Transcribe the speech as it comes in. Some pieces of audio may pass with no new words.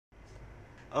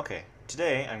Okay,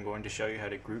 today I'm going to show you how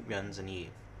to group guns in EVE.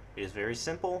 It is very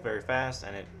simple, very fast,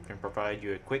 and it can provide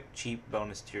you a quick, cheap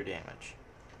bonus to your damage.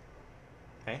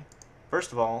 Okay,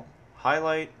 first of all,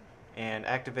 highlight and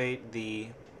activate the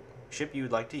ship you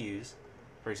would like to use.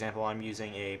 For example, I'm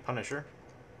using a Punisher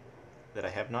that I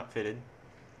have not fitted.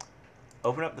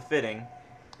 Open up the fitting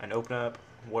and open up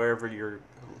wherever your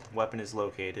weapon is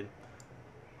located.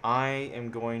 I am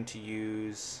going to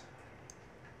use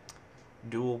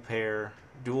dual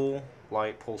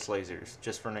light pulse lasers,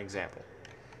 just for an example.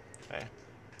 Okay.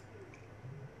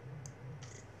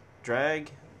 Drag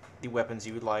the weapons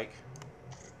you would like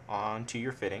onto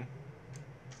your fitting.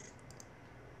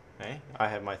 Okay, I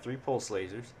have my 3 pulse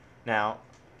lasers. Now,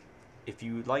 if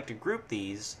you would like to group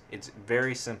these, it's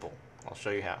very simple. I'll show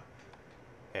you how.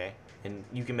 Okay, and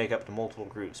you can make up to multiple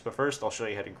groups, but first I'll show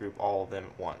you how to group all of them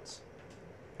at once.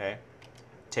 Okay,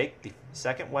 take the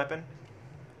second weapon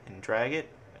and drag it,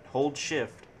 and hold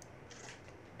shift,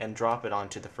 and drop it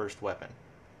onto the first weapon,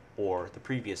 or the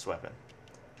previous weapon.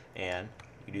 And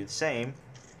you do the same,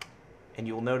 and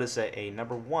you will notice that a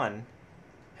number 1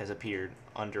 has appeared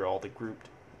under all the grouped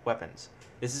weapons.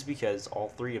 This is because all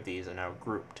 3 of these are now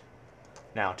grouped.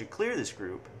 Now, to clear this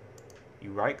group,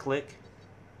 you right click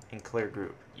and clear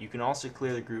group. You can also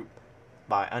clear the group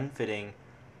by unfitting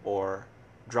or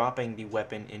dropping the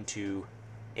weapon into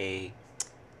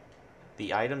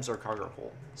the items or cargo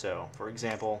hold. So, for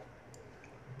example,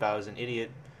 if I was an idiot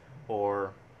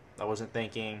or I wasn't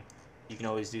thinking, you can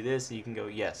always do this and you can go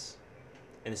yes.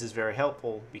 And this is very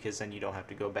helpful because then you don't have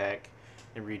to go back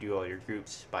and redo all your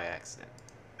groups by accident.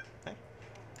 Okay?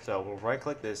 So we'll right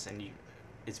click this and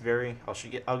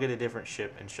I'll get a different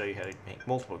ship and show you how to make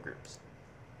multiple groups.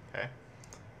 Okay?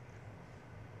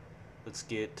 Let's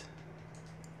get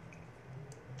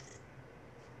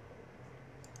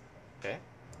Okay.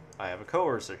 I have a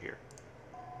coercer here.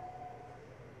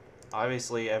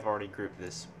 Obviously I've already grouped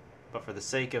this, but for the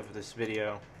sake of this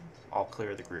video, I'll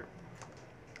clear the group.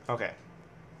 Okay.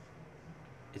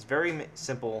 It's very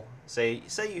simple. Say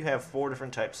you have 4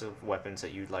 different types of weapons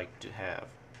that you'd like to have.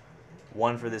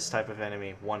 1 for this type of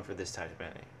enemy, 1 for this type of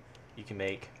enemy. You can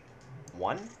make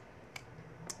 1.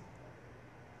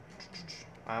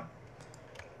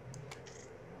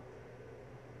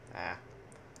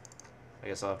 I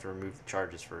guess I'll have to remove the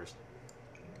charges first.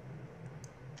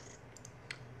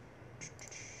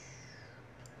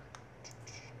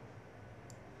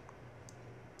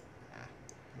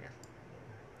 Here.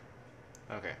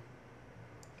 Okay.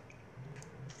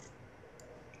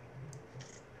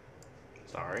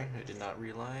 Sorry, I did not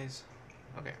realize.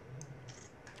 Okay.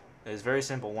 It is very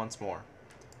simple once more.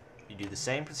 You do the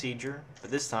same procedure, but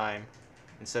this time,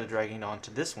 instead of dragging it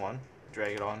onto this one,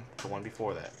 drag it on to the one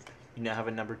before that. You now have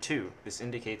a number 2. This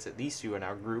indicates that these 2 are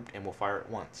now grouped and will fire at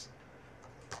once.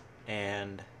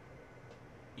 And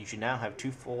you should now have 2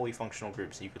 fully functional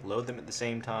groups. You could load them at the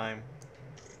same time,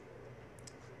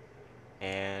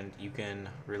 and you can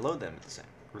reload them at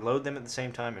the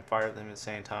same time and fire them at the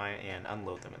same time and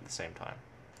unload them at the same time,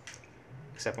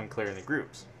 except when clearing the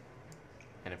groups.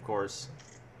 And of course,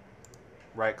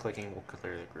 right clicking will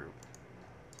clear the group.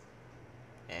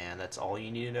 And that's all you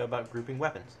need to know about grouping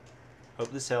weapons.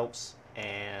 Hope this helps,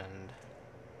 and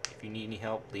if you need any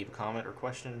help, leave a comment or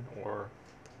question or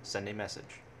send a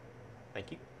message.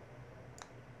 Thank you.